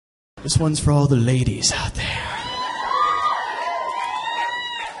This one's for all the ladies out there.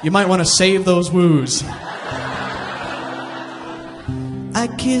 You might want to save those woos. I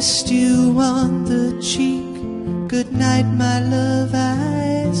kissed you on the cheek. Good night, my love,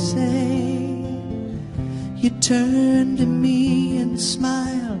 I say. You turn to me and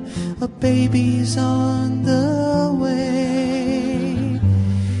smile. A baby's on the way.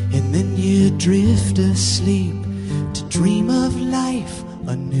 And then you drift asleep to dream of life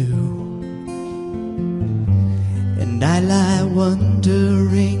anew. And I lie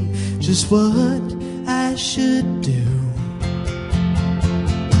wondering just what I should do.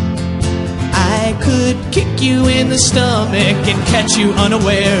 I could kick you in the stomach and catch you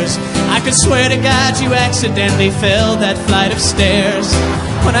unawares. I could swear to God you accidentally fell that flight of stairs.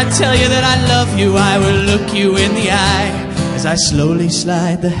 When I tell you that I love you, I will look you in the eye as I slowly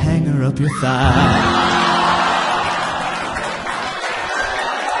slide the hanger up your thigh.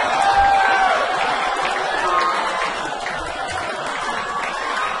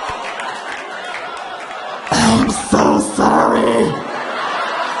 I'm so sorry.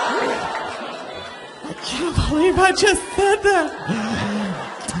 I can't believe I just said that.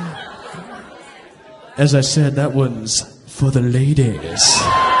 As I said, that one's for the ladies.